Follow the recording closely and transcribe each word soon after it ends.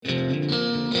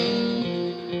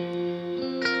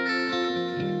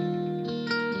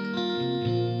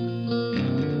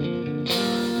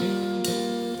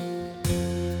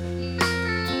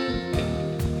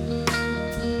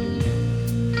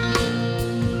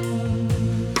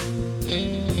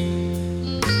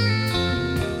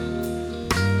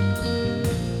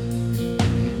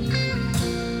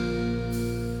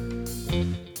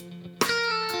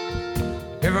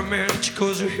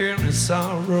'cause you're hearing the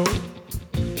sorrow.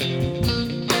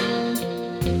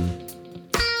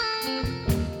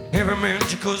 Every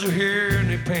minute 'cause you're hearing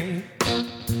the pain.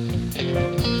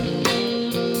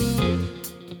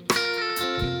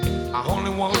 I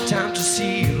only want time to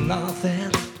see you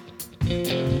laughing.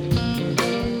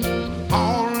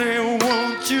 Only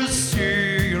want to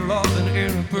see you laughing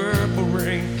in the purple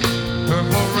rain.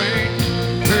 Purple rain,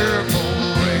 purple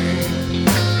rain.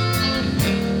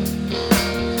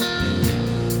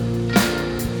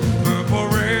 Purple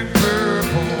rain,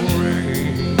 purple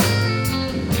rain.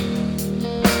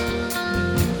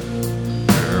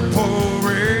 Purple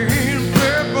rain,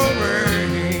 purple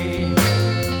rain.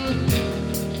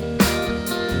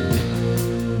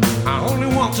 I only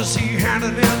want to see you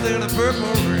handing in the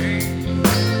purple rain.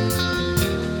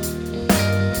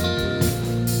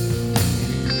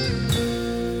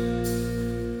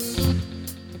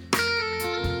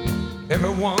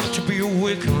 Ever want to be a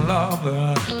wicked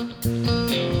lover?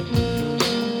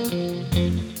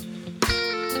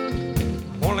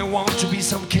 Only want to be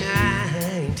some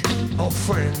kind of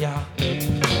friend, yeah.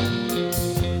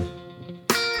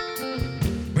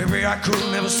 Baby, I could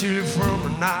never steal it from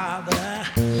another.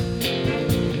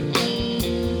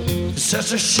 It's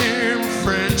such a shame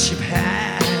friendship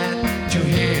had to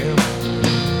him.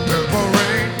 Purple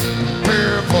rain,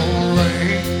 purple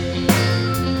rain.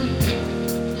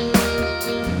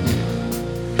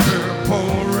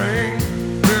 Purple rain,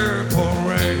 purple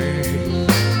rain.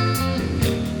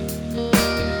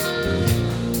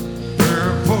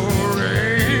 Purple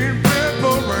rain,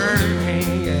 purple rain,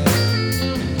 yeah.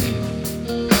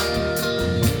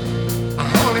 I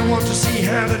only want to see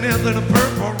heaven in the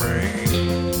purple rain.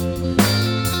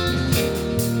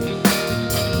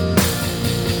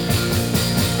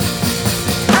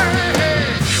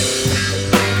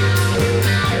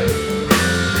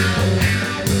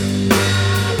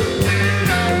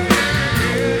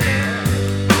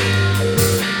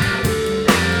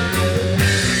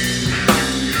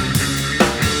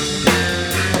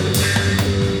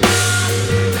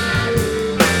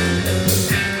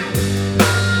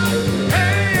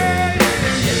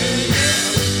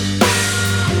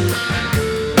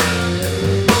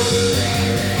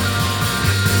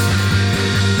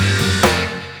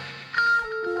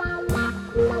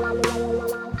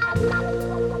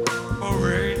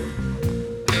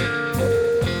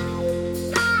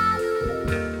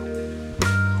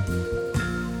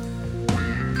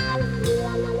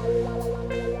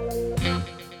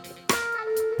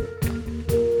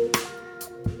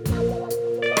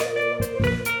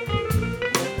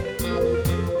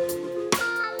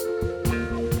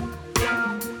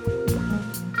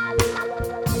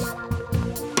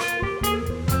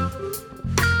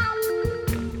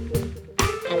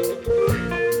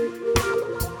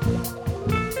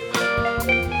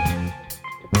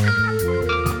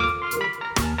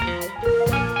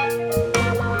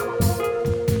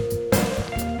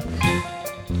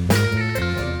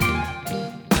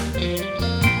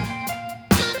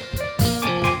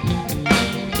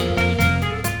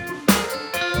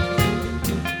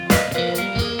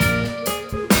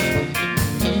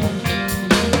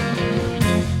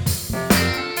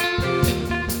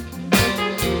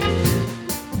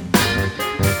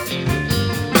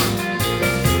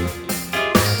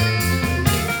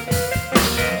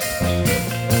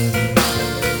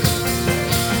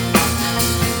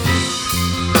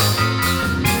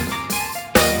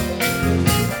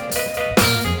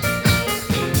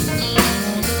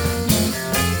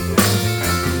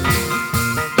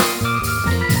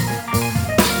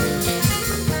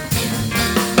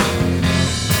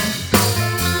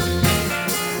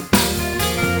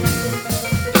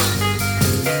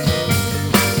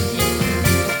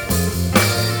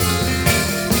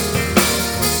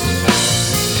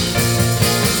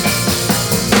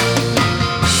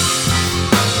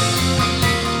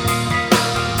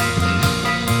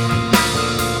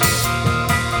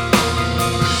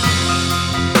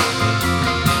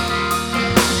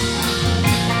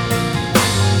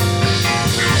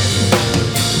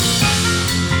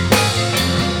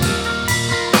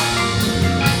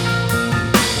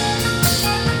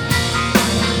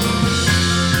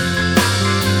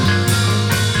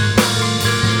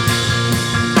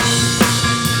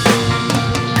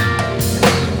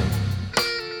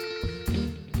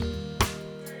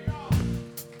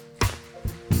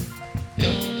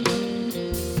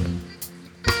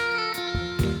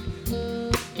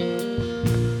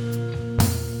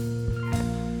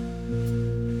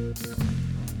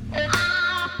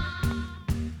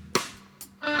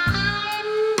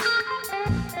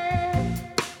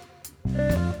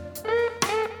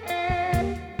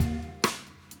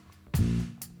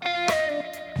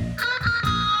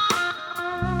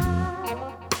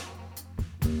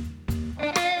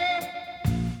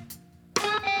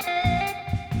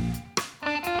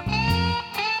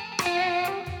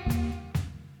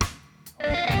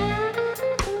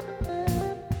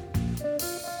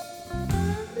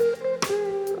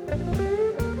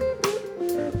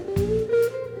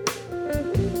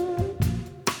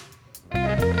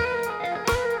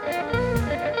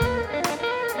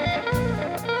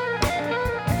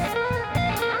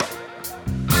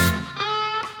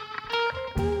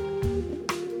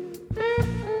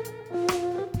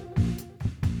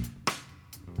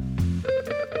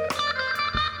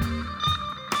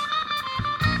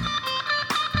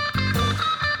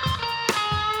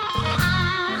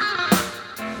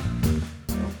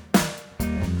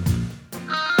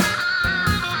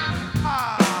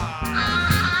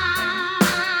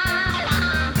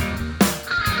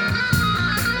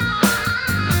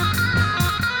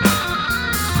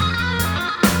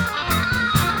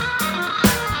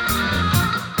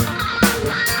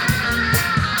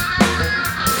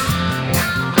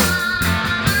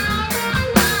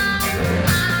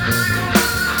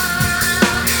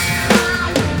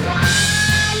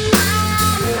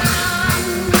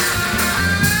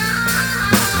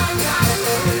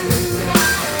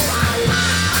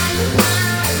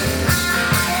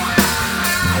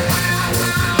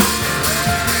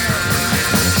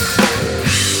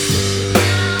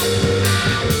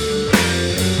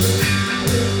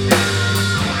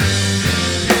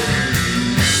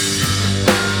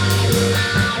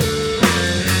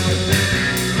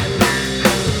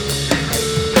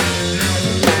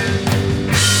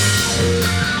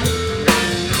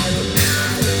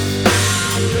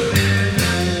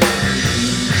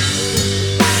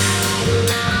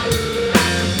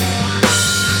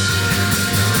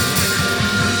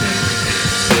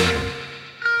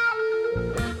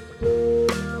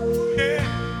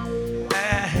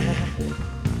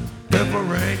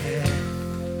 rain.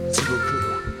 Merci beaucoup.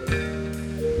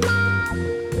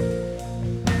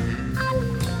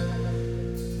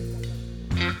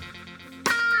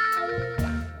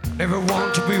 Never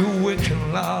want to be a wicked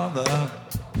lover.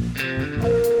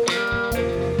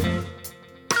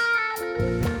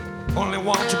 Only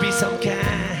want to be some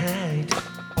kind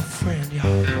of friend,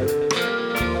 y'all.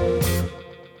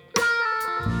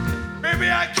 Maybe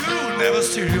I could never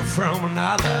steal you from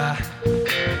another.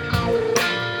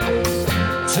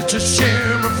 Such a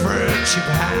shame of friendship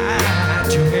had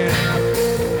to end.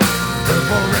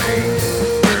 Purple rain,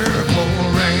 purple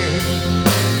rain.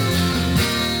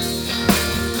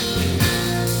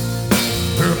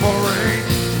 Purple rain,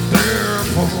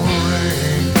 purple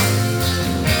rain.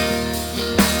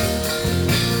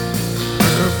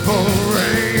 Purple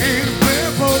rain,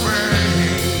 purple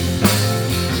rain.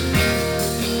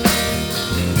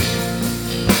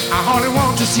 I only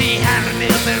want to see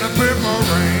happiness in a purple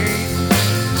rain.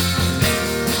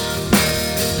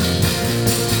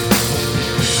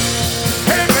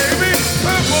 Hey baby,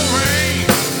 purple rain.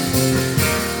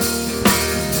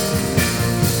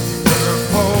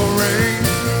 Purple rain,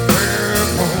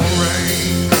 purple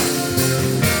rain.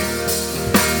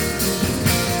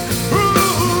 Ooh,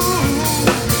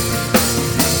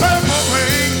 purple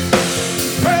rain,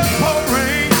 purple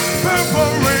rain,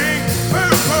 purple rain,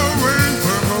 purple rain,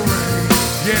 purple rain.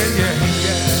 Yeah, yeah,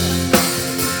 yeah.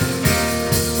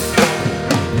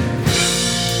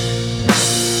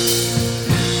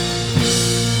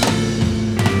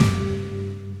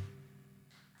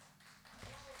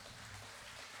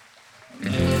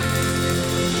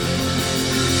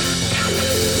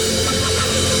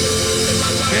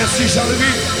 Merci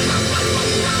Charleville.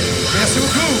 Merci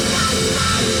beaucoup.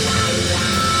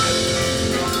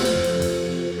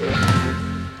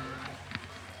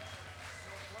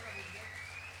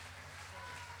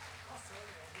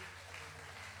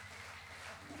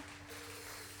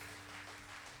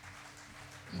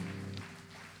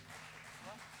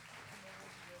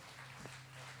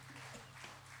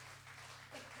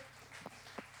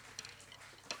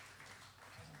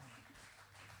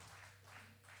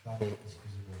 Pardon,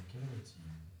 excusez-moi, quelle heure est-il?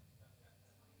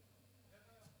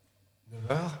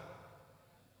 9h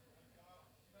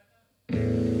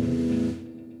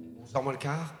 11h moins le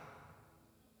quart.